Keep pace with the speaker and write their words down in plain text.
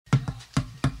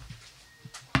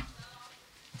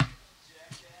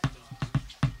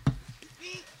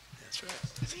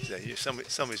today.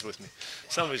 Somebody's with me.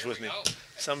 Somebody's with me.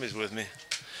 Somebody's with me.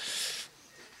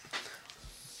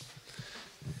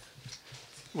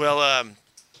 Well,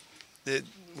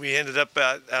 we ended up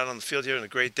out on the field here on a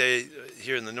great day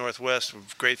here in the Northwest. We're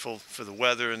grateful for the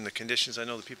weather and the conditions. I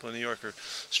know the people in New York are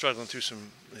struggling through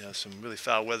some really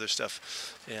foul weather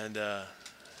stuff, and they're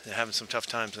having some tough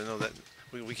times. I know that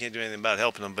we can't do anything about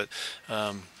helping them, but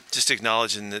just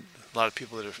acknowledging that a lot of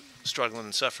people that are struggling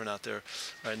and suffering out there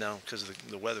right now because of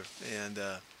the weather. And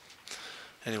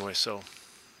anyway, so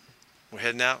we're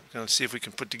heading out. Going to see if we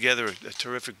can put together a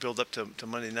terrific build-up to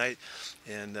Monday night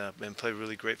and play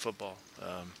really great football.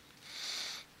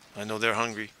 I know they're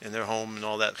hungry and they're home and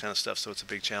all that kind of stuff, so it's a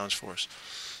big challenge for us.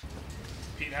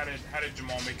 Pete, how did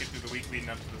Jamal make it through the week leading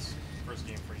up to this first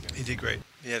game for you guys? He did great.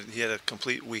 He had a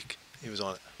complete week. He was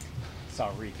on it.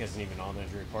 Saw Reek isn't even on the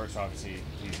injury report, so obviously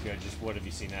he's good. Just what have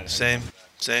you seen out of Same. him?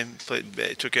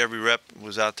 Played, took every rep,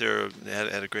 was out there,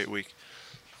 had a great week.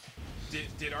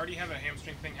 Did Artie have a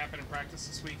hamstring thing happen in practice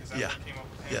this week? Is that what came up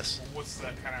with him? Yes. What's the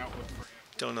kind of outlook for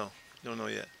him? Don't know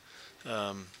yet.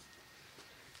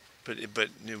 But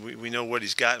we know what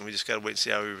he's got, and we just got to wait and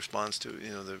see how he responds to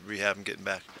the rehab and getting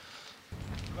back.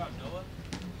 What about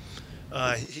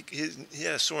Noah? He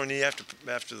had a sore knee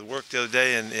after the work the other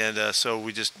day, and so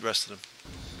we just rested him.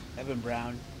 Evan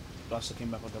Brown also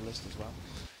came up on the list as well.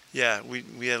 Yeah,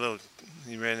 we had a little.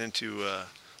 He ran into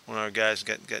one of our guys,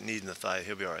 got knee in the thigh.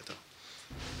 He'll be all right though.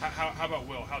 How about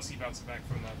Will? How's he bouncing back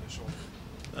from the shoulder?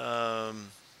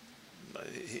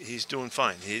 He's doing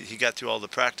fine. He got through all the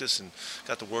practice and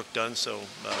got the work done, so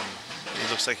he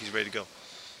looks like he's ready to go.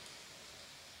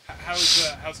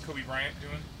 How's Kobe Bryant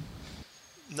doing?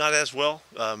 Not as well.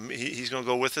 He's going to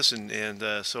go with us, and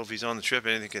so if he's on the trip,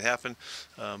 anything could happen.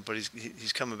 But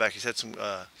he's coming back. He's had some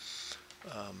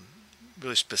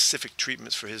really specific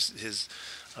treatments for his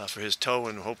toe,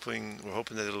 and we're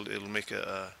hoping that it'll make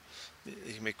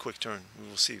he can make a quick turn.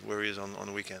 We'll see where he is on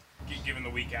the weekend. Given the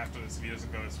week after this, if he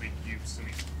doesn't go this week, you assume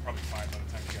he's probably fine by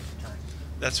the time you guys return.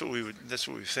 That's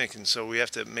what we think, and so we have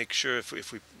to make sure if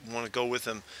we want to go with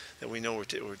him that we know we're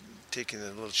taking a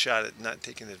little shot at not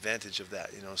taking advantage of that,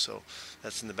 So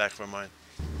that's in the back of our mind.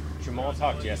 Jamal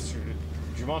talked yesterday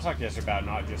about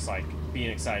not just like being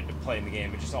excited to play in the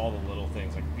game, but just all the little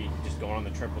things, like just going on the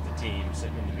trip with the team,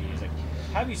 sitting in the meetings. Like,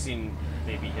 have you seen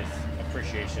maybe his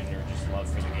appreciation or just love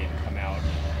for the game come out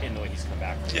in the way he's come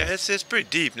back from Yeah, it's pretty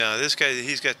deep now. This guy,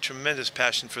 he's got tremendous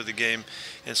passion for the game,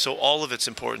 and so all of it's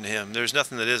important to him. There's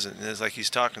nothing that isn't, and it's like he's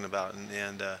talking about,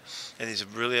 and he's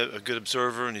really a good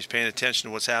observer, and he's paying attention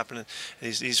to what's happening.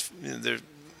 And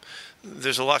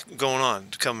there's a lot going on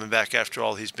coming back after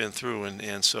all he's been through,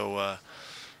 and so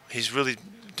he's really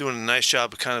doing a nice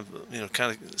job of kind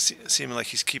of seeming like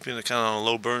he's keeping it kind of on a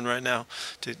low burn right now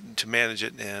to manage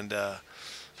it, and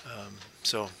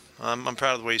so I'm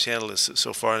proud of the way he's handled this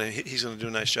so far, and he's going to do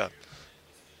a nice job.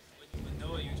 With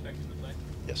Noah, you expect him to play?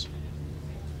 Yes.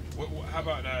 How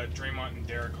about Draymond and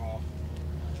Derek Hall?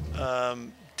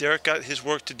 Derek got his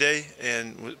work today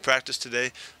and practiced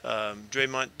today.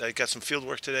 Draymond got some field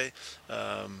work today,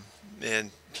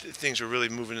 and things are really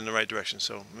moving in the right direction.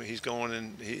 So he's going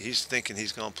and he's thinking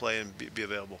he's going to play and be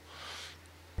available.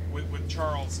 With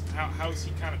Charles, how is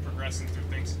he kind of progressing through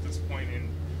things at this point? And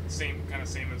same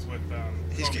as with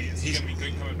Kobe. Is he going to be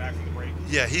good coming back from the break?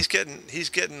 Yeah, he's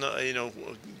getting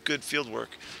good field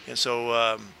work, and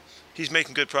so he's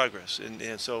making good progress.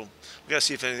 And so we got to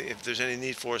see if there's any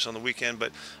need for us on the weekend,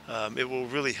 but it will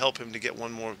really help him to get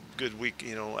one more good week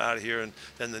out of here, and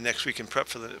then the next week in prep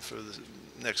for the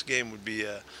next game would be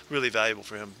really valuable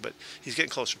for him. But he's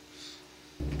getting closer.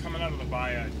 Coming out of the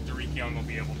bye, Derek Young will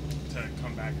be able to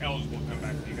come back, eligible to come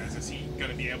back for you guys. Is he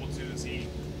going to be able to? Is he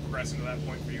progressing to that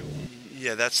point for you?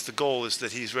 Yeah, that's the goal, is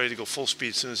that he's ready to go full speed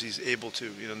as soon as he's able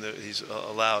to. He's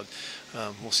allowed.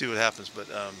 We'll see what happens, but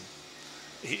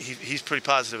he's pretty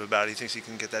positive about it. He thinks he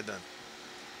can get that done.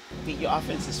 Pete, your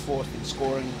offense is fourth in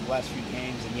scoring the last few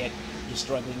games, and yet you're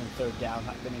struggling in third down.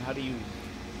 I mean, how do you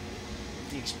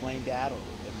explain that?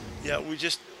 Yeah, we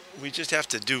just have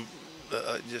to do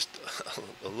just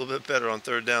a little bit better on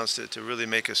third downs to really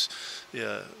make us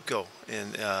go.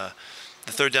 And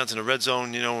the third downs in the red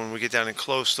zone, when we get down in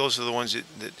close, those are the ones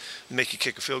that make you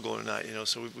kick a field goal or not.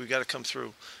 So we got to come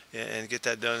through and get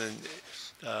that done.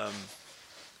 And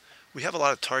we have a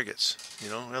lot of targets, you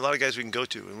know, and a lot of guys we can go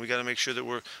to, and we got to make sure that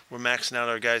we're maxing out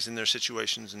our guys in their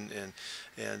situations, and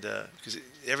because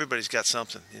everybody's got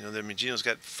something, you know. I mean, Gino's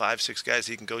got 5, 6 guys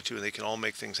he can go to, and they can all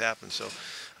make things happen. So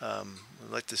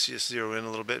I'd like to see us zero in a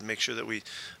little bit and make sure that we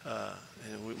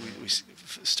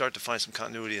start to find some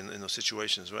continuity in those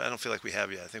situations. I don't feel like we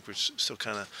have yet. I think we're still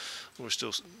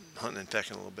hunting and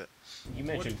pecking a little bit. You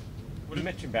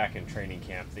mentioned back in training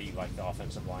camp that you like the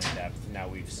offensive line depth. Now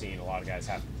we've seen a lot of guys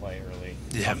have to play early.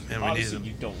 Yeah, and we need them.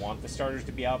 You don't want the starters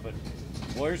to be out, but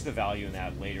where's the value in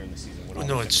that later in the season?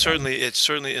 No, it's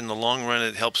certainly in the long run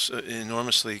it helps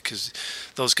enormously, because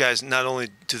those guys, not only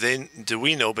do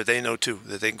we know, but they know too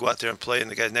that they can go out there and play, and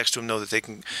the guys next to them know that they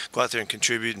can go out there and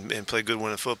contribute and play good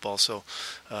winning football. So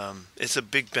it's a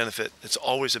big benefit. It's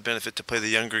always a benefit to play the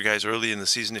younger guys early in the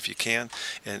season if you can,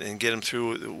 and get them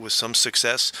through with some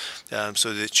success,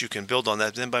 so that you can build on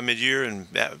that. Then by mid-year and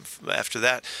after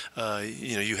that,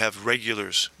 you have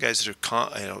regulars, guys that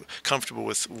are comfortable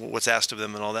with what's asked of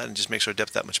them and all that, and just makes our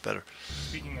depth that much better.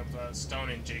 Speaking of Stone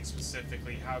and Jake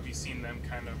specifically, how have you seen them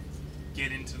kind of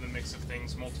get into the mix of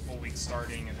things, multiple weeks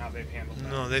starting, and how they've handled that?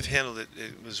 No, they've handled it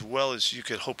as well as you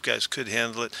could hope guys could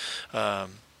handle it.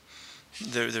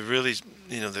 They're really,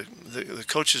 the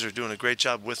coaches are doing a great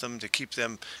job with them to keep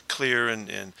them clear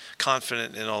and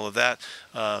confident in all of that.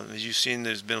 As you've seen,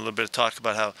 there's been a little bit of talk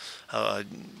about how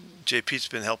Jay Pete's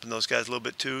been helping those guys a little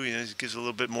bit too. He gives a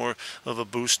little bit more of a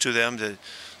boost to them to,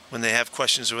 when they have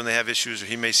questions or when they have issues, or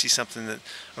he may see something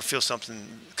or feel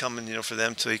something coming, for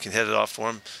them, so he can head it off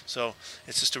for them. So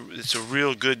it's a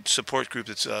real good support group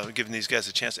that's giving these guys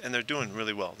a chance, and they're doing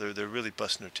really well. They're really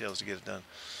busting their tails to get it done.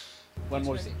 One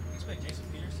more thing. You expect Jason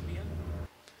Peters to be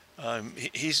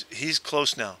in? He's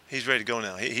close now. He's ready to go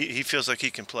now. He feels like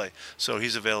he can play, so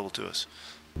he's available to us.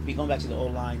 Going back to the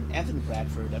O-line, Anthony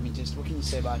Bradford, just what can you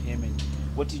say about him, and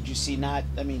what did you see,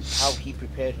 how he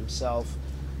prepared himself,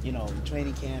 in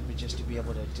training camp, and just to be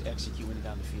able to execute when he's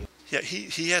down the field? Yeah,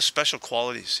 he has special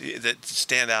qualities that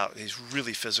stand out. He's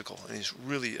really physical, and he's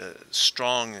really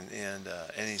strong, and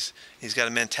he's got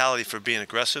a mentality for being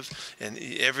aggressive. And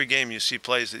every game you see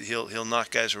plays that he'll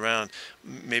knock guys around,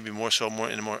 maybe more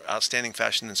in a more outstanding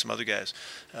fashion than some other guys.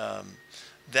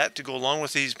 That to go along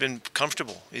with it, he's been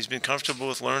comfortable. He's been comfortable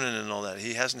with learning and all that.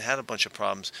 He hasn't had a bunch of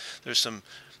problems. There's some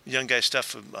young guy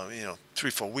stuff,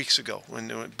 3-4 weeks ago,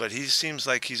 but he seems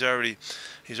like he's already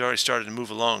started to move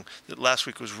along. That last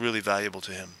week was really valuable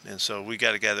to him, and so we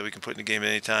got a guy that we can put in the game at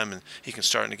any time, and he can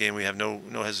start in the game. We have no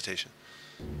hesitation.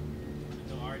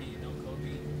 No Artie, no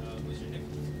Kobe. Who's your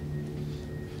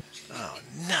nickname? Oh,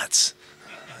 nuts!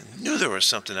 I knew there was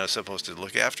something I was supposed to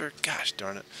look after. Gosh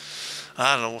darn it!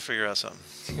 I don't know. We'll figure out something.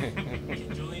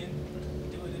 Can Julian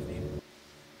do it if needed?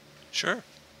 Sure.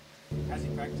 Has he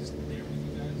practiced there with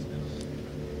you guys?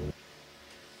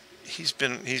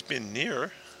 He's been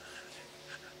near.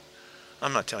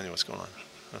 I'm not telling you what's going on.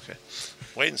 Okay.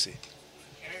 Wait and see.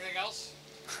 Anything else?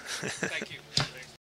 Thank you.